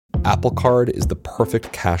Apple Card is the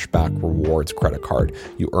perfect cashback rewards credit card.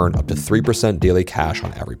 You earn up to 3% daily cash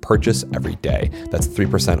on every purchase every day. That's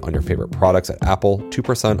 3% on your favorite products at Apple,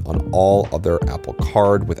 2% on all other Apple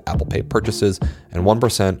Card with Apple Pay purchases, and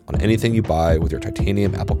 1% on anything you buy with your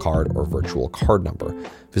titanium Apple Card or virtual card number.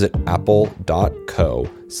 Visit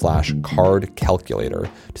apple.co/card calculator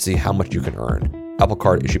to see how much you can earn. Apple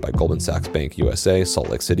Card issued by Goldman Sachs Bank USA, Salt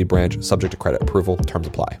Lake City branch, subject to credit approval. Terms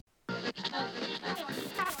apply.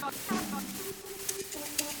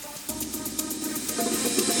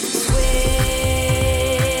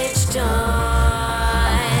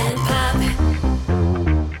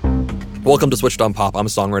 Welcome to Switched on Pop. I'm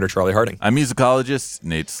songwriter Charlie Harding. I'm musicologist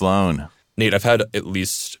Nate Sloan. Nate, I've had at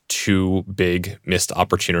least 2 big missed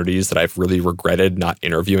opportunities that I've really regretted not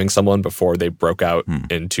interviewing someone before they broke out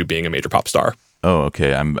into being a major pop star. Oh,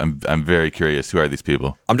 okay. I'm very curious. Who are these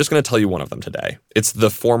people? I'm just going to tell you one of them today. It's the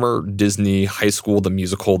former Disney High School, the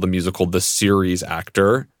musical, the series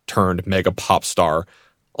actor turned mega pop star,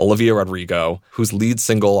 Olivia Rodrigo, whose lead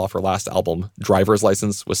single off her last album, Driver's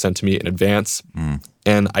License, was sent to me in advance,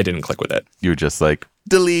 and I didn't click with it. You were just like,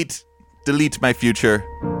 delete my future.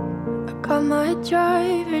 I got my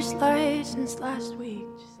driver's license last week.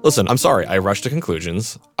 Listen, I'm sorry. I rushed to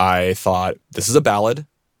conclusions. I thought, this is a ballad.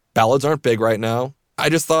 Ballads aren't big right now. I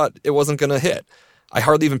just thought it wasn't going to hit. I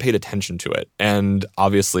hardly even paid attention to it, and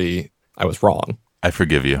obviously, I was wrong. I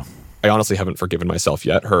forgive you. I honestly haven't forgiven myself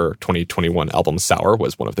yet. Her 2021 album, Sour,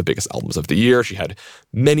 was one of the biggest albums of the year. She had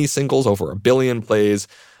many singles, over 1 billion plays.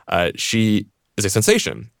 She is a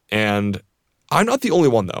sensation. And I'm not the only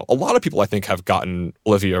one, though. A lot of people, I think, have gotten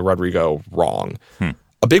Olivia Rodrigo wrong.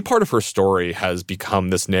 A big part of her story has become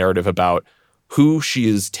this narrative about who she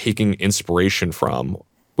is taking inspiration from,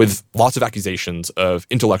 with lots of accusations of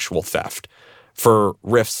intellectual theft for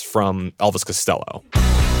riffs from Elvis Costello.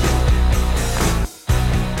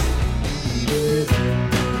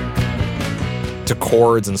 To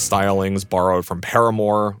chords and stylings borrowed from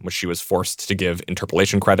Paramore, which she was forced to give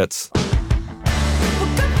interpolation credits.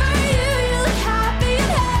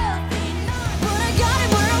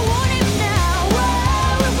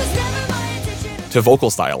 To vocal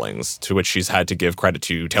stylings, to which she's had to give credit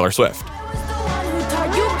to Taylor Swift.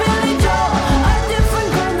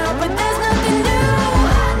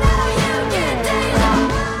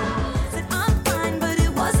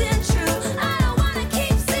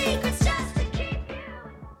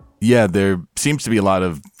 Yeah, there seems to be a lot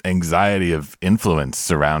of anxiety of influence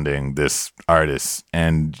surrounding this artist.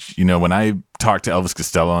 And, you know, when I talked to Elvis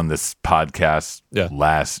Costello on this podcast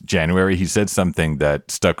last January, he said something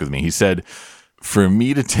that stuck with me. He said, for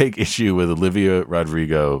me to take issue with Olivia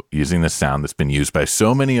Rodrigo using the sound that's been used by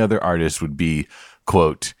so many other artists would be,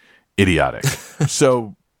 quote, idiotic.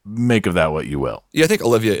 So make of that what you will. Yeah, I think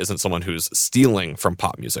Olivia isn't someone who's stealing from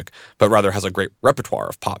pop music, but rather has a great repertoire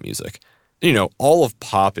of pop music. You know, all of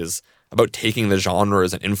pop is about taking the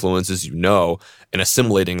genres and influences you know and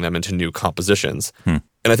assimilating them into new compositions. And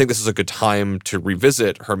I think this is a good time to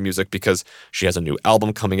revisit her music because she has a new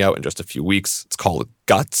album coming out in just a few weeks. It's called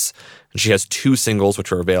Guts, and she has 2 singles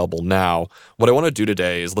which are available now. What I want to do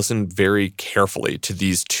today is listen very carefully to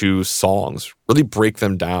these 2 songs, really break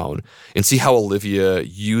them down, and see how Olivia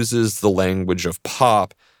uses the language of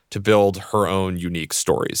pop to build her own unique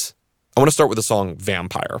stories. I want to start with the song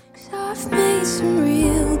Vampire. I've made some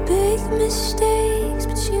real big mistakes,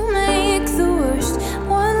 but you make the worst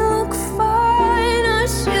one look fine. I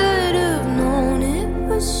should have known it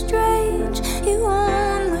was strange. You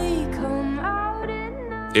only come out at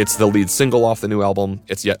night. It's the lead single off the new album.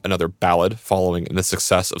 It's yet another ballad following in the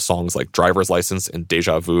success of songs like Driver's License and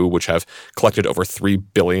Deja Vu, which have collected over 3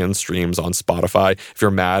 billion streams on Spotify. If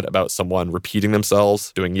you're mad about someone repeating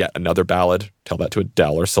themselves, doing yet another ballad, tell that to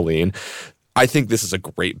Adele or Celine. I think this is a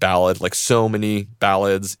great ballad. Like so many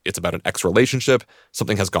ballads, it's about an ex-relationship.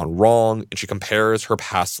 Something has gone wrong, and she compares her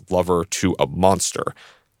past lover to a monster.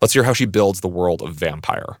 Let's hear how she builds the world of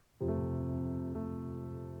Vampire.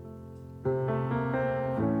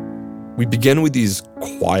 We begin with these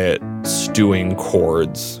quiet, stewing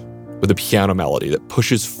chords with a piano melody that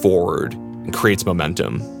pushes forward and creates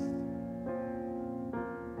momentum.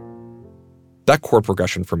 That chord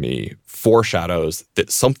progression for me foreshadows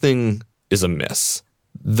that something is amiss.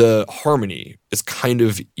 The harmony is kind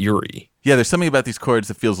of eerie. Yeah, there's something about these chords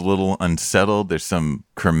that feels a little unsettled. There's some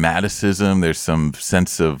chromaticism. There's some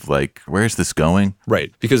sense of like, where's this going?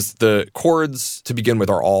 Right, because the chords to begin with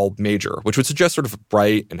are all major, which would suggest sort of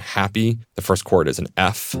bright and happy. The first chord is an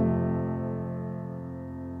F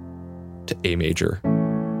to A major.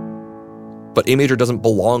 But A major doesn't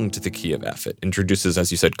belong to the key of F. It introduces, as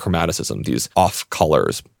you said, chromaticism, these off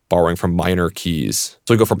colors. borrowing from minor keys.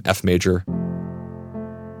 So we go from F major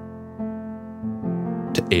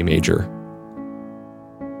to A major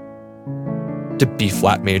to B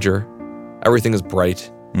flat major. Everything is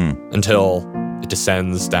bright until it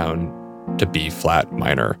descends down to B flat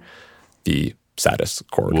minor, the saddest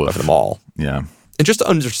chord of them all. Yeah. And just to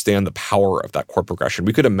understand the power of that chord progression,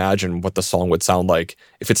 we could imagine what the song would sound like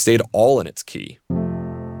if it stayed all in its key.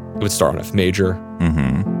 It would start on F major,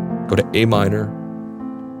 go to A minor,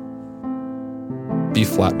 B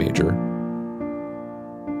flat major,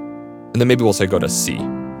 and then maybe we'll say go to C.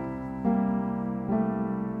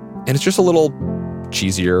 And it's just a little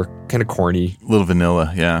cheesier, kind of corny. A little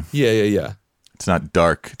vanilla, yeah. Yeah. It's not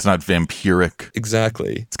dark. It's not vampiric.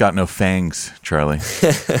 Exactly. It's got no fangs, Charlie.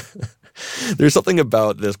 There's something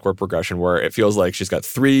about this chord progression where it feels like she's got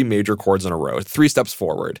 3 major chords in a row, 3 steps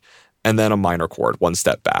forward, and then a minor chord, 1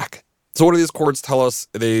 step back. So what do these chords tell us?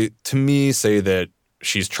 They, to me, say that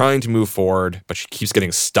she's trying to move forward, but she keeps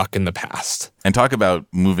getting stuck in the past. And talk about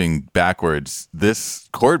moving backwards. This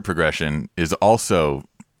chord progression is also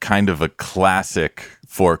kind of a classic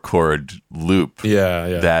 4-chord loop.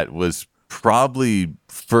 Yeah. That was probably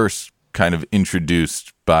first kind of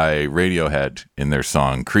introduced by Radiohead in their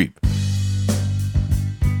song Creep.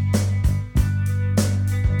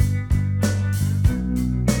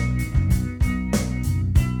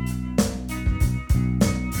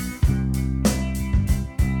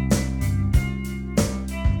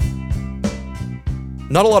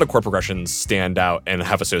 Not a lot of chord progressions stand out and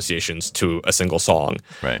have associations to a single song.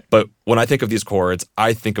 Right. But when I think of these chords,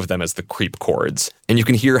 I think of them as the Creep chords. And you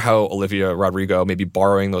can hear how Olivia Rodrigo may be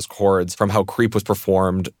borrowing those chords from how Creep was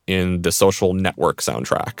performed in the Social Network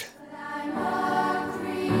soundtrack.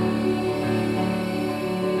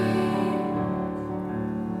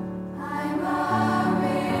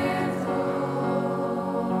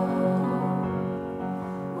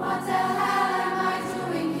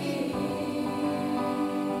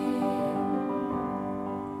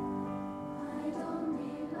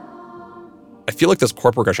 I feel like this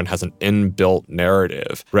chord progression has an inbuilt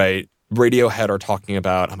narrative, right? Radiohead are talking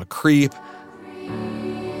about, I'm a creep.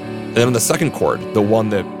 And then in the second chord, the one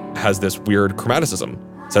that has this weird chromaticism,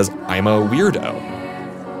 says, I'm a weirdo.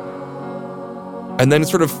 And then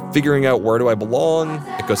sort of figuring out where do I belong,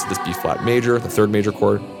 it goes to this B flat major, the 3rd major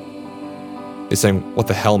chord. It's saying, what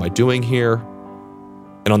the hell am I doing here?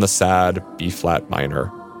 And on the sad B flat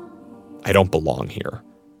minor, I don't belong here.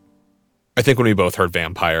 I think when we both heard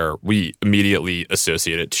Vampire, we immediately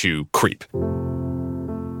associate it to Creep.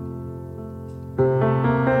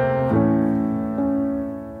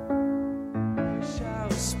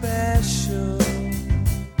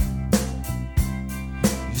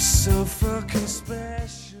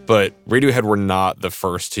 But Radiohead were not the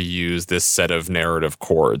first to use this set of narrative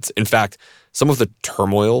chords. In fact, some of the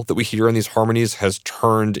turmoil that we hear in these harmonies has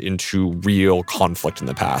turned into real conflict in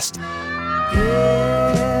the past.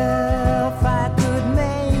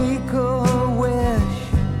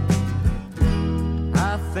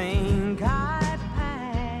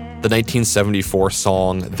 The 1974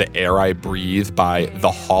 song The Air I Breathe by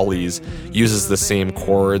The Hollies uses the same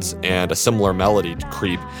chords and a similar melody to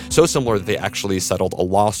Creep, so similar that they actually settled a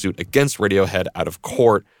lawsuit against Radiohead out of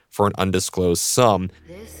court for an undisclosed sum.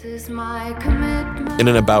 In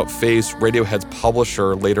an about-face, Radiohead's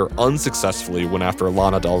publisher later unsuccessfully went after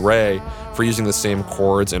Lana Del Rey for using the same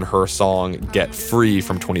chords in her song Get Free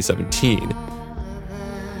from 2017.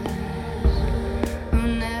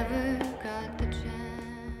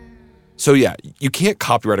 So yeah, you can't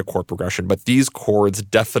copyright a chord progression, but these chords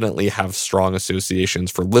definitely have strong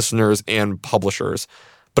associations for listeners and publishers.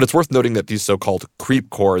 But it's worth noting that these so-called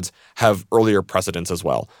creep chords have earlier precedents as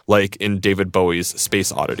well, like in David Bowie's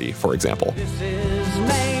Space Oddity, for example. This is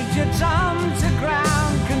Major Tom to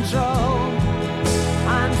ground control.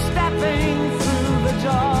 I'm stepping through the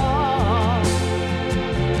door.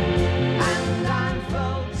 And I'm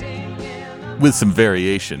floating in With some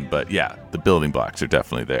variation, but yeah, the building blocks are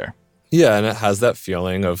definitely there. Yeah, and it has that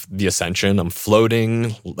feeling of the ascension. I'm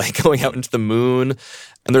floating, like going out into the moon.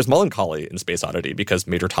 And there's melancholy in Space Oddity because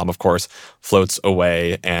Major Tom, of course, floats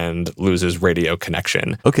away and loses radio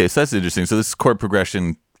connection. Okay, so that's interesting. So this chord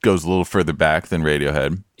progression goes a little further back than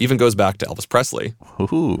Radiohead. Even goes back to Elvis Presley.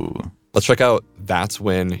 Ooh. Let's check out That's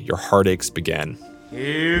When Your Heartaches Begin.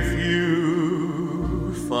 If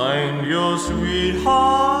you find your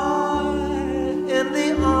sweetheart in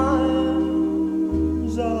the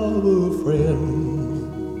arms of a friend,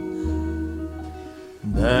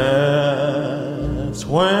 that's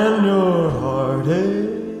when your heartaches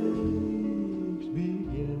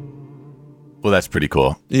begin. Well, that's pretty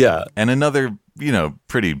cool. Yeah. And another,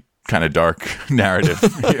 pretty kind of dark narrative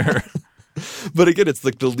here. But again, it's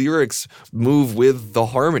like the lyrics move with the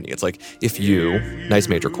harmony. It's like, if you, nice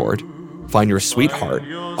major chord, find your sweetheart.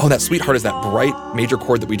 Oh, that sweetheart is that bright major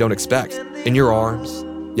chord that we don't expect. In your arms,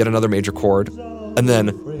 yet another major chord. And then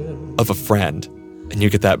of a friend. And you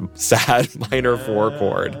get that sad minor 4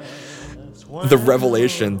 chord. The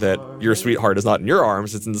revelation that your sweetheart is not in your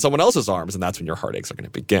arms, it's in someone else's arms. And that's when your heartaches are going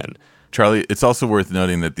to begin. Charlie, it's also worth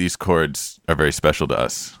noting that these chords are very special to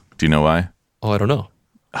us. Do you know why? Oh, I don't know.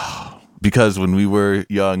 Because when we were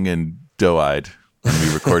young and doe-eyed, and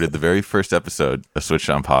we recorded the very first episode of Switched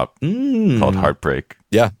on Pop called Heartbreak,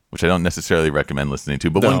 which I don't necessarily recommend listening to,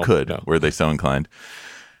 but one could, were they so inclined.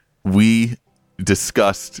 We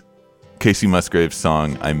discussed Casey Musgrave's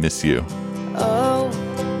song, I Miss You. Oh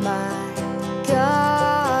my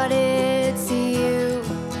God, it's you.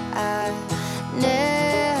 I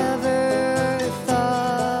never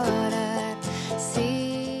thought I'd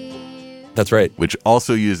see you. That's right. Which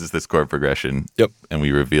also uses this chord progression. Yep. And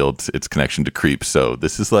we revealed its connection to Creep. So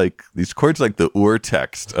this is like, these chords like the ur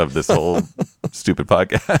text of this whole stupid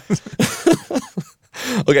podcast.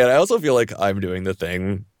 Okay, and I also feel like I'm doing the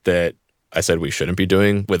thing that I said we shouldn't be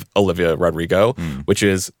doing with Olivia Rodrigo, which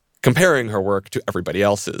is comparing her work to everybody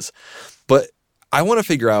else's. But I want to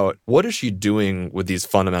figure out, what is she doing with these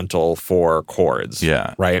fundamental 4 chords?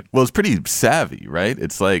 Yeah. Right? Well, it's pretty savvy, right?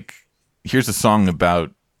 It's like, here's a song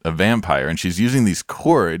about a vampire, and she's using these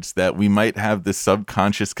chords that we might have this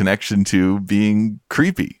subconscious connection to being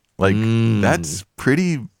creepy. Like, that's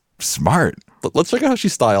pretty smart. Let's check out how she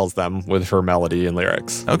styles them with her melody and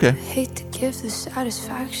lyrics. Okay. Hate to give the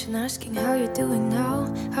satisfaction asking how you're doing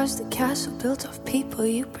now. How's the castle built of people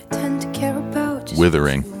you pretend to care about? Just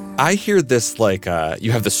Withering. I hear this like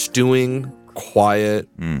you have the stewing, quiet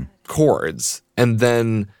chords, and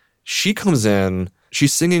then she comes in,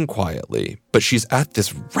 she's singing quietly, but she's at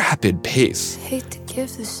this rapid pace. Hate to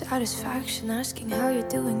give the satisfaction asking how you're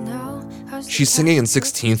doing now. How's the She's singing in castle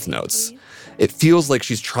 16th built of notes. people you- It feels like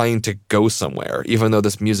she's trying to go somewhere, even though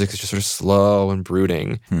this music is just sort of slow and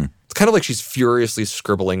brooding. It's kind of like she's furiously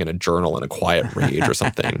scribbling in a journal in a quiet rage or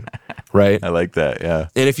something, right? I like that, yeah.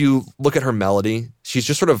 And if you look at her melody, she's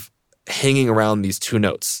just sort of hanging around these 2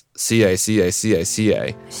 notes. C, A, C, A, C, A, C,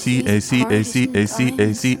 A. C, A, C, A, C, A, C,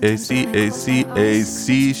 A, C, A, C, A, C, A,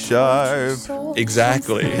 C sharp.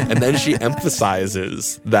 Exactly. And then she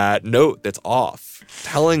emphasizes that note that's off,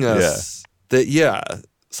 telling us that,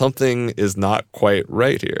 something is not quite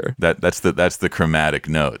right here. That's the chromatic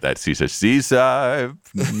note. That C sharp,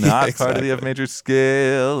 not part of the F major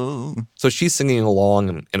scale. So she's singing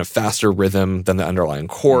along in a faster rhythm than the underlying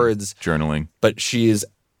chords. Journaling. But she's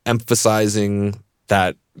emphasizing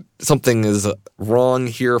that something is wrong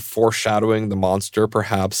here, foreshadowing the monster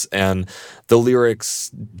perhaps, and the lyrics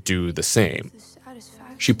do the same.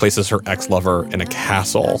 She places her ex-lover in a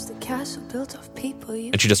castle,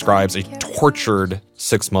 and she describes a tortured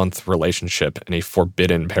 6-month relationship in a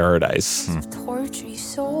forbidden paradise.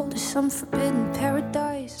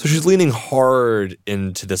 So she's leaning hard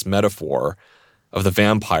into this metaphor of the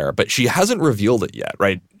vampire, but she hasn't revealed it yet,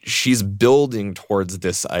 right? She's building towards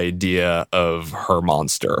this idea of her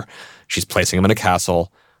monster. She's placing him in a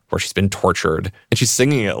castle where she's been tortured, and she's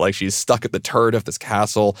singing it like she's stuck at the turret of this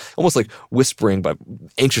castle, almost like whispering but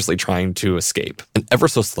anxiously trying to escape. And ever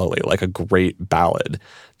so slowly, like a great ballad,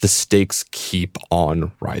 the stakes keep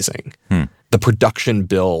on rising. The production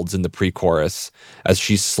builds in the pre-chorus as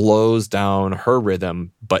she slows down her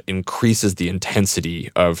rhythm but increases the intensity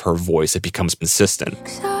of her voice. It becomes consistent.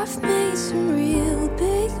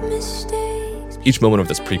 Each moment of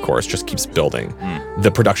this pre-chorus just keeps building.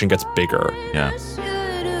 The production gets bigger. Yeah.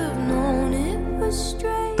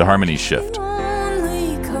 The harmonies shift.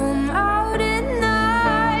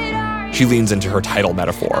 She leans into her title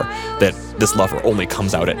metaphor that this lover only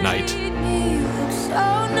comes out at night.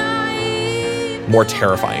 More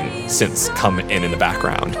terrifying synths come in the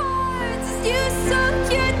background.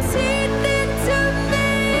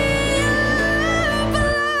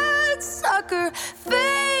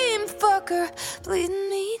 Bleeding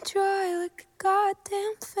me dry like a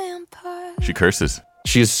goddamn vampire. She curses.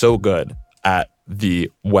 She is so good at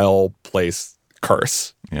the well-placed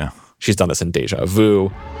curse. Yeah. She's done this in Deja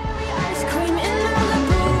Vu.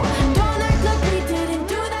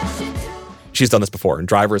 She's done this before in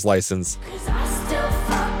Driver's License.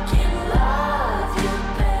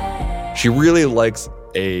 She really likes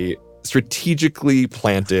a strategically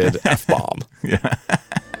planted F-bomb. Yeah.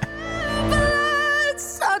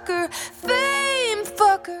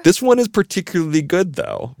 This one is particularly good,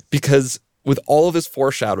 though, because with all of this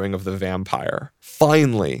foreshadowing of the vampire,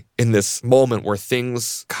 finally, in this moment where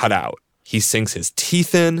things cut out, he sinks his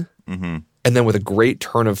teeth in, And then with a great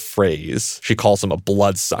turn of phrase, she calls him a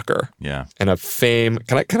bloodsucker. Yeah. And a fame.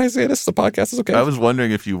 Can I say this? The podcast is okay? I was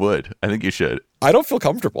wondering if you would. I think you should. I don't feel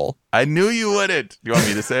comfortable. I knew you wouldn't. You want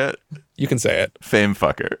me to say it? You can say it. Fame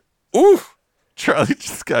fucker. Ooh. Charlie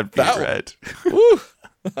just got beat red. Ooh.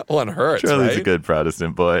 That one hurts, Charlie's right? a good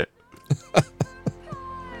Protestant boy.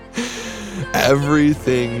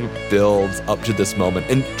 Everything builds up to this moment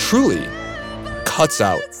and truly cuts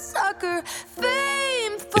out.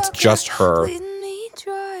 It's just her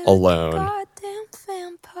alone.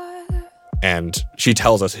 And she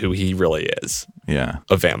tells us who he really is. Yeah.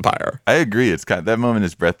 A vampire. I agree. It's that moment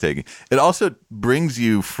is breathtaking. It also brings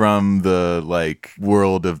you from the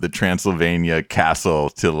world of the Transylvania castle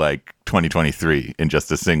to 2023 in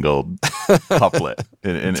just a single couplet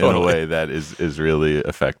in a way that is really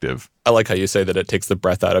effective. I like how you say that it takes the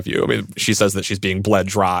breath out of you. I mean, she says that she's being bled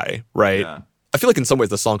dry, right? Yeah. I feel like in some ways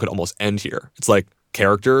the song could almost end here. It's like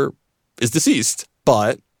character is deceased,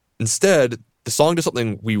 but instead the song does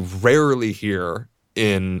something we rarely hear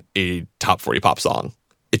in a top 40 pop song.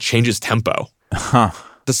 It changes tempo. Huh.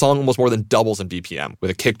 The song almost more than doubles in BPM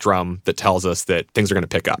with a kick drum that tells us that things are going to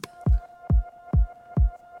pick up.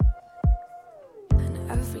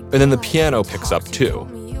 And then the piano picks up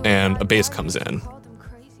too, and a bass comes in.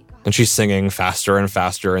 And she's singing faster and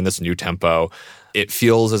faster in this new tempo. It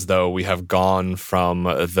feels as though we have gone from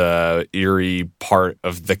the eerie part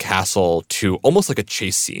of the castle to almost like a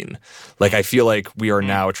chase scene. Like, I feel like we are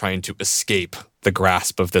now trying to escape the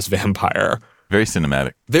grasp of this vampire. Very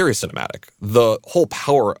cinematic. Very cinematic. The whole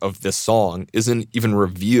power of this song isn't even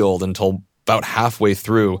revealed until about halfway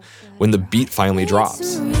through when the beat finally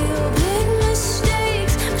drops.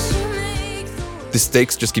 The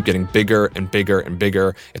stakes just keep getting bigger and bigger and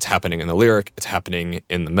bigger. It's happening in the lyric, it's happening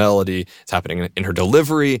in the melody, it's happening in her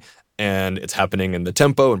delivery, and it's happening in the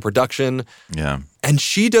tempo and production. Yeah. And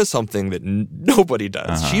she does something that nobody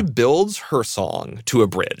does. She builds her song to a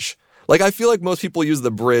bridge. Like, I feel like most people use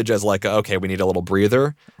the bridge as okay, we need a little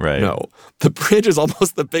breather. Right. No, the bridge is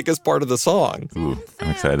almost the biggest part of the song. Ooh, I'm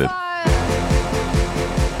excited.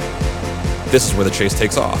 This is where the chase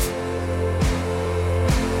takes off.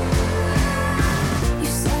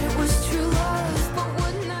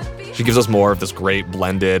 She gives us more of this great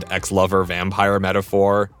blended ex-lover vampire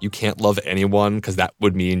metaphor. You can't love anyone because that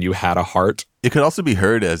would mean you had a heart. It could also be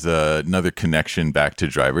heard as another connection back to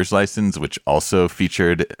Driver's License, which also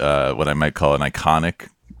featured what I might call an iconic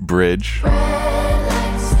bridge.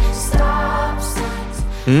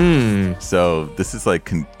 So this is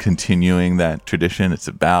continuing that tradition. It's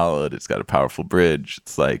a ballad. It's got a powerful bridge.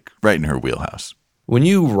 It's right in her wheelhouse. When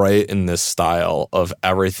you write in this style of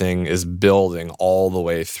everything is building all the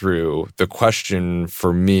way through, the question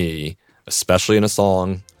for me, especially in a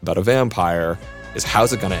song about a vampire, is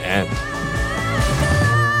how's it going to end?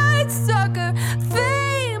 Sucker,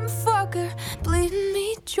 fame fucker, bleeding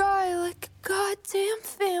me dry like a goddamn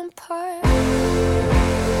vampire.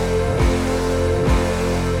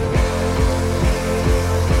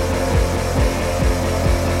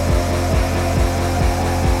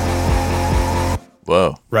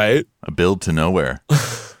 Whoa. Right? A build to nowhere.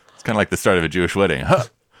 It's kind of like the start of a Jewish wedding. Hup,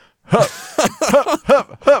 hup, hup,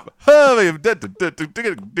 hup, hup, hup.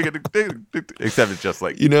 Except it's just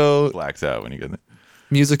blacks out when you get there.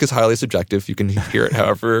 Music is highly subjective. You can hear it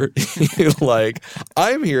however you like.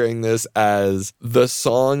 I'm hearing this as the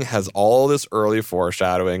song has all this early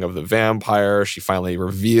foreshadowing of the vampire. She finally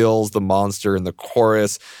reveals the monster in the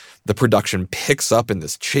chorus. The production picks up in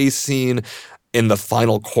this chase scene. In the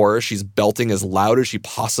final chorus, she's belting as loud as she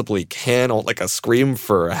possibly can, like a scream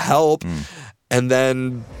for help. And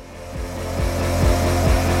then,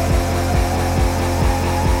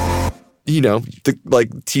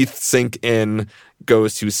 the teeth sink in,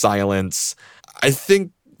 goes to silence. I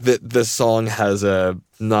think that this song has a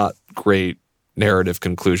not great narrative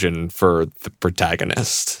conclusion for the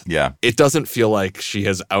protagonist. Yeah. It doesn't feel like she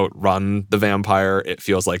has outrun the vampire. It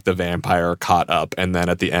feels like the vampire caught up and then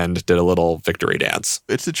at the end did a little victory dance.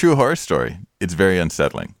 It's a true horror story. It's very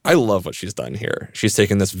unsettling. I love what she's done here. She's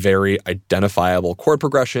taken this very identifiable chord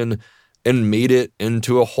progression and made it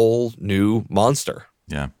into a whole new monster.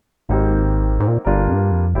 Yeah.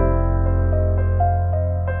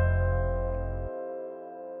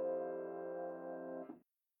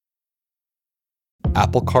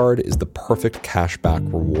 Apple Card is the perfect cashback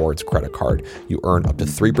rewards credit card. You earn up to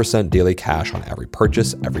 3% daily cash on every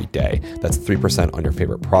purchase every day. That's 3% on your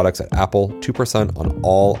favorite products at Apple, 2% on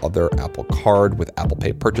all other Apple Card with Apple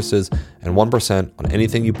Pay purchases, and 1% on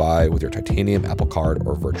anything you buy with your titanium Apple Card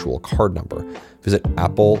or virtual card number. Visit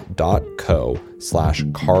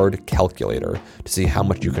apple.co/card calculator to see how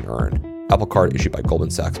much you can earn. Apple Card issued by Goldman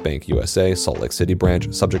Sachs Bank USA, Salt Lake City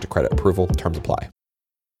branch, subject to credit approval. Terms apply.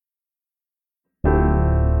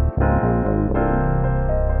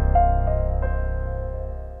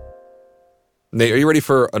 Nate, are you ready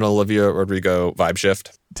for an Olivia Rodrigo vibe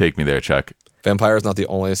shift? Take me there, Chuck. Vampire is not the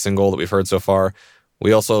only single that we've heard so far.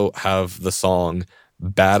 We also have the song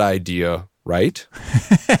Bad Idea, right?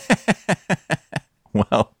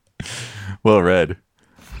 Well read.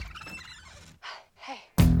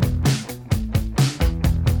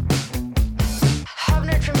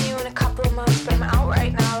 Haven't heard from you in a couple of months, but I'm out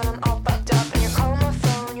right now and I'm all bugged up. And you're calling my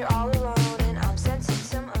phone, you're all alone, and I'm sensing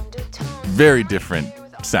some undertones. Very different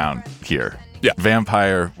sound here. Yeah.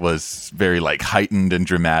 Vampire was very like heightened and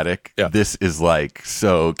dramatic. Yeah. This is like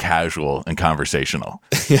so casual and conversational.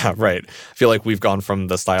 Yeah, right. I feel like we've gone from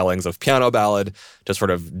the stylings of piano ballad to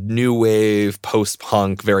sort of new wave,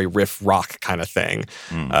 post-punk, very riff rock kind of thing.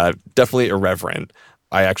 Definitely irreverent.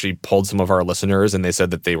 I actually polled some of our listeners and they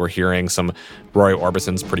said that they were hearing some Roy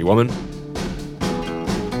Orbison's Pretty Woman.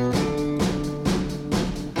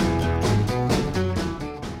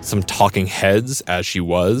 Some Talking Heads, As She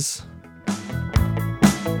Was.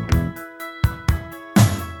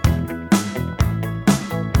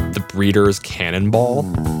 The Breeders' Cannonball.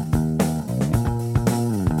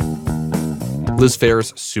 Liz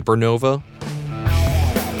Phair's Supernova.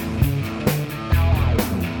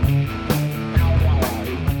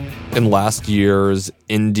 And last year's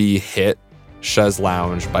indie hit, Chaise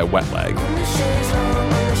Lounge by Wet Leg.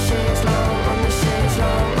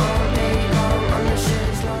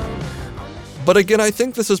 But again, I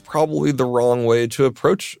think this is probably the wrong way to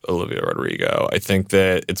approach Olivia Rodrigo. I think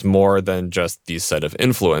that it's more than just these set of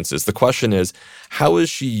influences. The question is, how is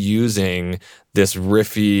she using this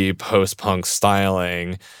riffy post-punk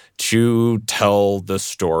styling to tell the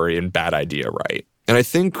story in Bad Idea right? And I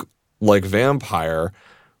think, like Vampire,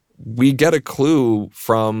 we get a clue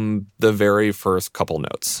from the very first couple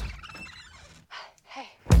notes.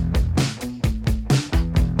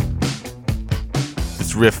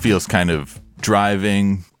 This riff feels kind of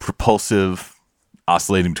driving, propulsive,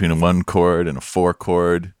 oscillating between a 1 chord and a 4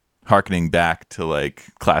 chord, harkening back to like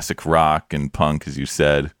classic rock and punk, as you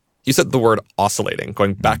said. You said the word oscillating,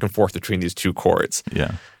 going back and forth between these 2 chords.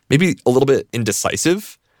 Yeah. Maybe a little bit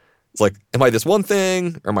indecisive. It's like, am I this one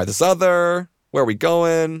thing or am I this other? Where are we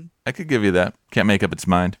going? I could give you that. Can't make up its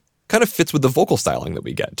mind. Kind of fits with the vocal styling that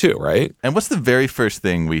we get too, right? And what's the very first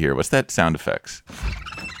thing we hear? What's that sound effects?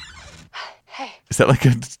 Is that like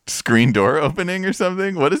a screen door opening or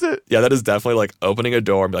something? What is it? Yeah, that is definitely like opening a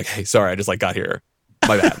door and be like, hey, sorry, I just like got here.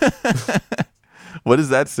 My bad. What does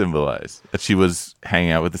that symbolize? That she was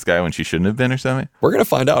hanging out with this guy when she shouldn't have been or something? We're going to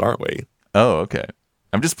find out, aren't we? Oh, okay.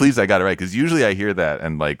 I'm just pleased I got it right, because usually I hear that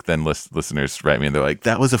and like then listeners write me and they're like,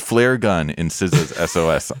 that was a flare gun in SZA's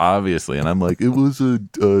SOS, obviously. And I'm like, it was a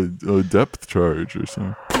depth charge or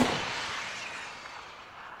something.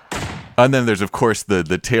 And then there's, of course,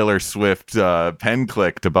 the Taylor Swift pen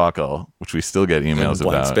click debacle, which we still get emails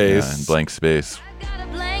blank about. Space. Yeah, and blank space. I got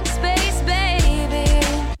a blank space, baby,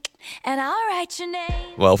 and I'll write your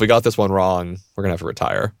name. Well, if we got this one wrong, we're going to have to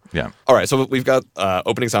retire. Yeah. All right, so we've got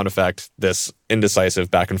opening sound effect, this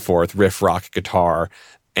indecisive back and forth riff rock guitar,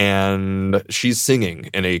 and she's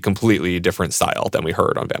singing in a completely different style than we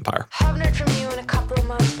heard on Vampire. Haven't heard from you in a couple of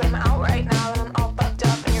months, but I'm out right now and I'm all bugged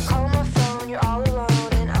up. And you're calling my phone, you're all alone,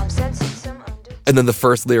 and I'm sensing some undertones. And then the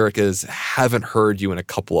first lyric is, haven't heard you in a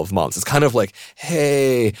couple of months. It's kind of like,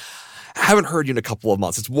 hey, haven't heard you in a couple of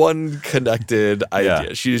months. It's one connected idea.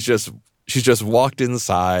 Yeah. She's just walked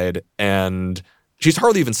inside and she's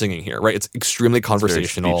hardly even singing here, right? It's extremely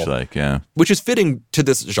conversational. Very speech-like, yeah. Which is fitting to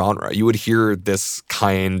this genre. You would hear this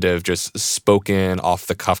kind of just spoken,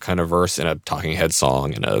 off-the-cuff kind of verse in a Talking Heads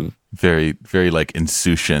song, in a Very, very like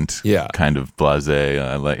insouciant, kind of blasé.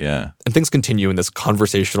 Yeah. And things continue in this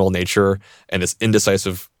conversational nature and this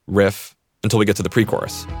indecisive riff until we get to the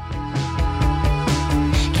pre-chorus.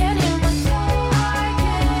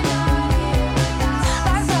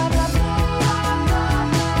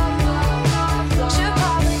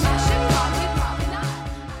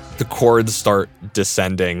 The chords start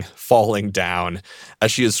descending, falling down,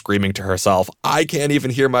 as she is screaming to herself, I can't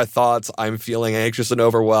even hear my thoughts. I'm feeling anxious and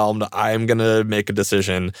overwhelmed. I'm going to make a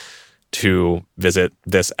decision to visit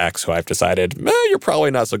this ex who I've decided, you're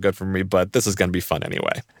probably not so good for me, but this is going to be fun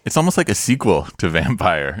anyway. It's almost like a sequel to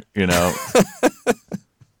Vampire, you know?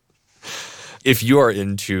 If you are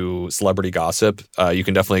into celebrity gossip, you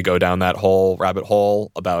can definitely go down that whole rabbit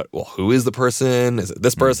hole about, well, who is the person? Is it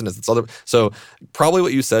this person? Is it this other? So probably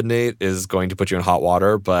what you said, Nate, is going to put you in hot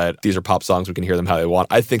water, but these are pop songs. We can hear them how they want.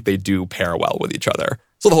 I think they do pair well with each other.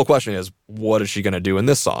 So the whole question is, what is she going to do in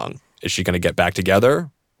this song? Is she going to get back together?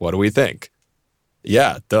 What do we think?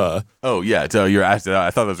 Yeah, duh. Oh, yeah. So you're asked. I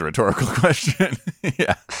thought that was a rhetorical question.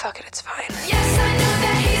 Yeah. Fuck it, it's fine. Yes, I know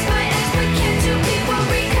that he's my ex, but can't two people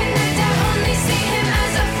reconnect? I only see him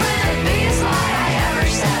as a friend. The biggest lie I ever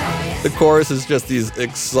said. The chorus is just these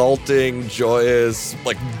exulting, joyous,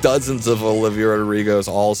 like dozens of Olivia Rodrigos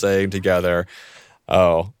all saying together,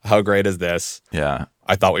 oh, how great is this? Yeah.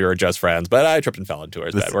 I thought we were just friends, but I tripped and fell into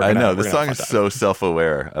her bed. I know. This song is so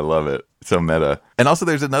self-aware. I love it. So meta. And also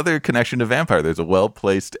there's another connection to Vampire. There's a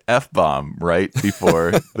well-placed F-bomb right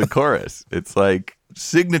before the chorus. It's like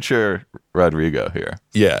signature Rodrigo here.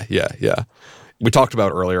 Yeah. We talked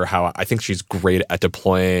about earlier how I think she's great at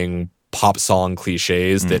deploying pop song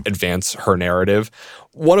cliches that advance her narrative.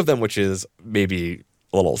 One of them, which is maybe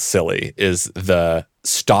a little silly, is the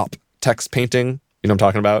stop text painting. You know what I'm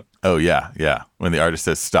talking about? Oh, yeah. When the artist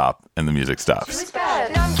says stop and the music stops. It's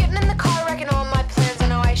bad. Now I'm getting in the car, wrecking all my plans. I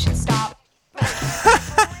know I should stop.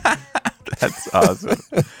 That's awesome.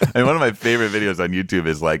 And one of my favorite videos on YouTube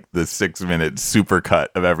is like the 6-minute super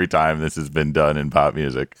cut of every time this has been done in pop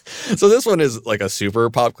music. So this one is like a super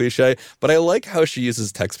pop cliche, but I like how she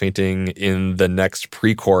uses text painting in the next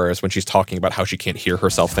pre-chorus when she's talking about how she can't hear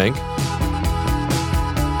herself think.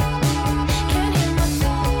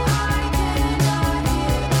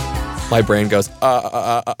 My brain goes,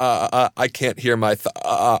 I can't hear my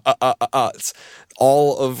thoughts.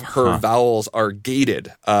 All of her vowels are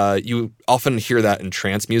gated. You often hear that in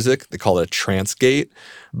trance music. They call it a trance gate.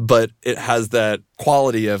 But it has that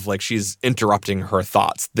quality of like she's interrupting her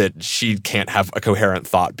thoughts, that she can't have a coherent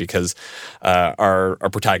thought because our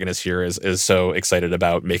protagonist here is so excited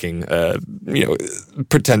about making a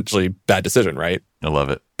potentially bad decision, right? I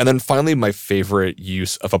love it. And then finally, my favorite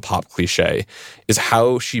use of a pop cliche is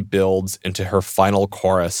how she builds into her final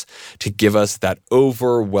chorus to give us that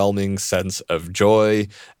overwhelming sense of joy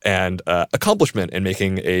and accomplishment in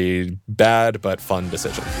making a bad but fun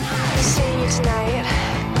decision. Seeing you tonight,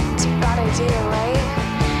 it's a bad idea, right?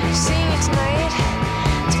 Seeing you tonight,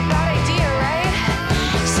 it's a bad idea, right?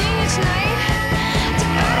 Seeing you tonight, it's a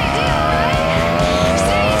bad idea, right?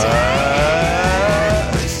 Seeing you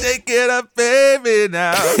tonight. Shake it up, baby,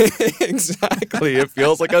 now. Exactly. It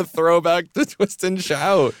feels like a throwback to Twist and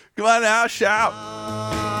Shout. Come on now, shout.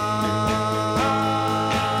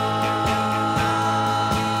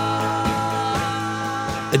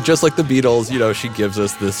 And just like the Beatles, she gives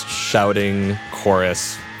us this shouting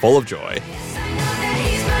chorus full of joy.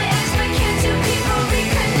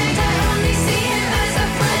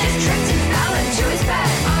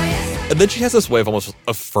 And then she has this way of almost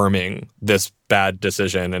affirming this bad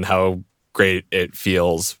decision and how great it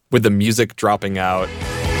feels with the music dropping out.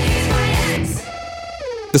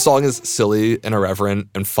 The song is silly and irreverent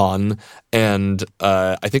and fun, and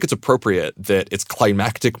I think it's appropriate that its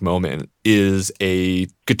climactic moment is a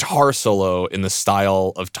guitar solo in the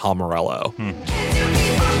style of Tom Morello.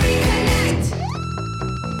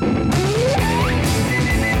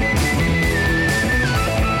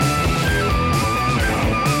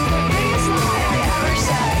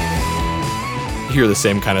 You hear the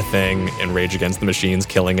same kind of thing in Rage Against the Machine's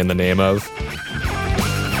Killing in the Name of.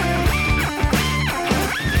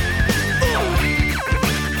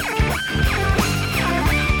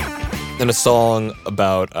 And a song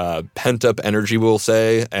about pent-up energy, we'll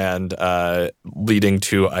say, and leading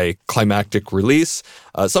to a climactic release.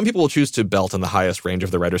 Some people will choose to belt in the highest range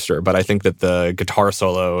of the register, but I think that the guitar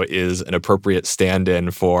solo is an appropriate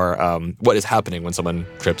stand-in for what is happening when someone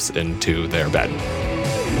trips into their bed.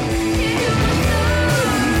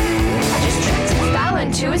 I just tripped and fell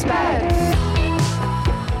into his bed.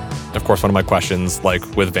 Of course, one of my questions, like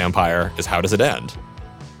with Vampire, is how does it end?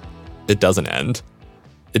 It doesn't end.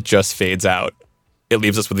 It just fades out. It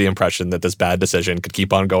leaves us with the impression that this bad decision could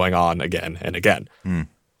keep on going on again and again.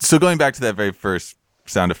 So going back to that very first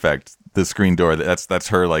sound effect, the screen door, that's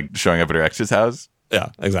her like showing up at her ex's house.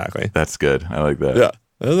 Yeah, exactly. That's good. I like that. Yeah.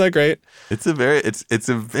 Isn't that great? It's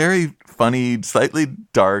a very funny, slightly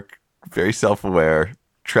dark, very self-aware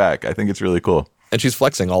track. I think it's really cool. And she's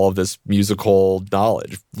flexing all of this musical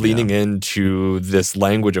knowledge, leaning into this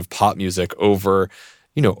language of pop music over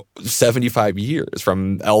 75 years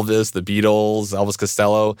from Elvis, the Beatles, Elvis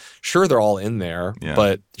Costello. Sure, they're all in there,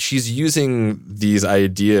 but she's using these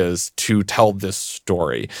ideas to tell this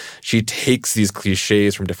story. She takes these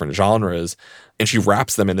cliches from different genres and she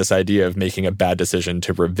wraps them in this idea of making a bad decision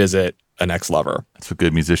to revisit an ex-lover. That's what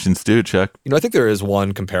good musicians do, Chuck. I think there is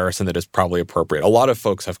one comparison that is probably appropriate. A lot of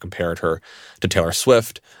folks have compared her to Taylor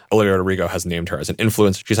Swift. Olivia Rodrigo has named her as an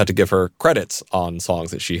influence. She's had to give her credits on songs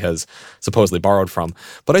that she has supposedly borrowed from.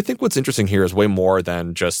 But I think what's interesting here is way more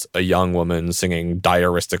than just a young woman singing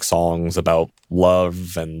diaristic songs about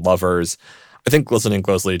love and lovers. I think listening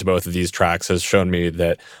closely to both of these tracks has shown me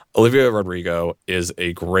that Olivia Rodrigo is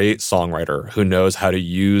a great songwriter who knows how to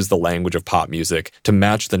use the language of pop music to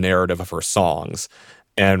match the narrative of her songs.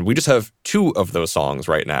 And we just have 2 of those songs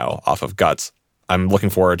right now off of Guts. I'm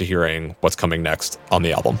looking forward to hearing what's coming next on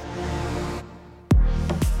the album.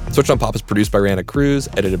 Switched on Pop is produced by Rihanna Cruz,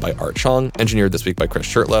 edited by Art Chung, engineered this week by Chris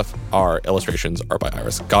Shirtleff. Our illustrations are by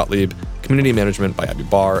Iris Gottlieb, community management by Abby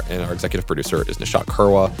Barr, and our executive producer is Nishat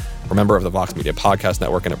Kurwa. We're a member of the Vox Media Podcast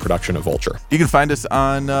Network and a production of Vulture. You can find us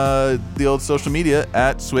on the old social media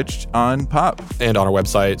at Switched on Pop. And on our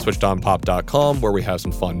website, switchedonpop.com, where we have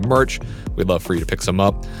some fun merch. We'd love for you to pick some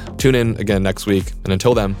up. Tune in again next week. And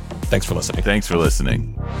until then, thanks for listening. Thanks for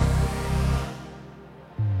listening.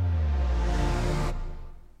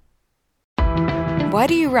 Why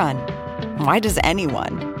do you run? Why does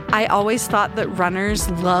anyone? I always thought that runners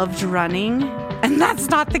loved running, and that's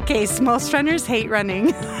not the case. Most runners hate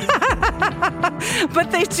running,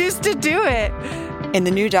 but they choose to do it. In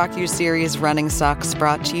the new docuseries Running Sucks,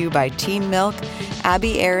 brought to you by Team Milk,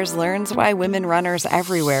 Abby Ayers learns why women runners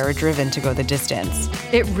everywhere are driven to go the distance.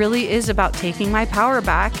 It really is about taking my power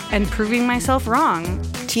back and proving myself wrong.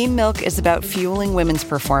 Team Milk is about fueling women's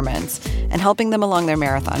performance and helping them along their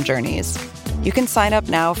marathon journeys. You can sign up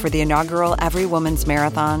now for the inaugural Every Woman's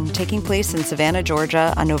Marathon, taking place in Savannah,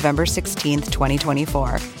 Georgia on November 16th,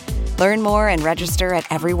 2024. Learn more and register at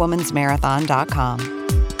everywomansmarathon.com.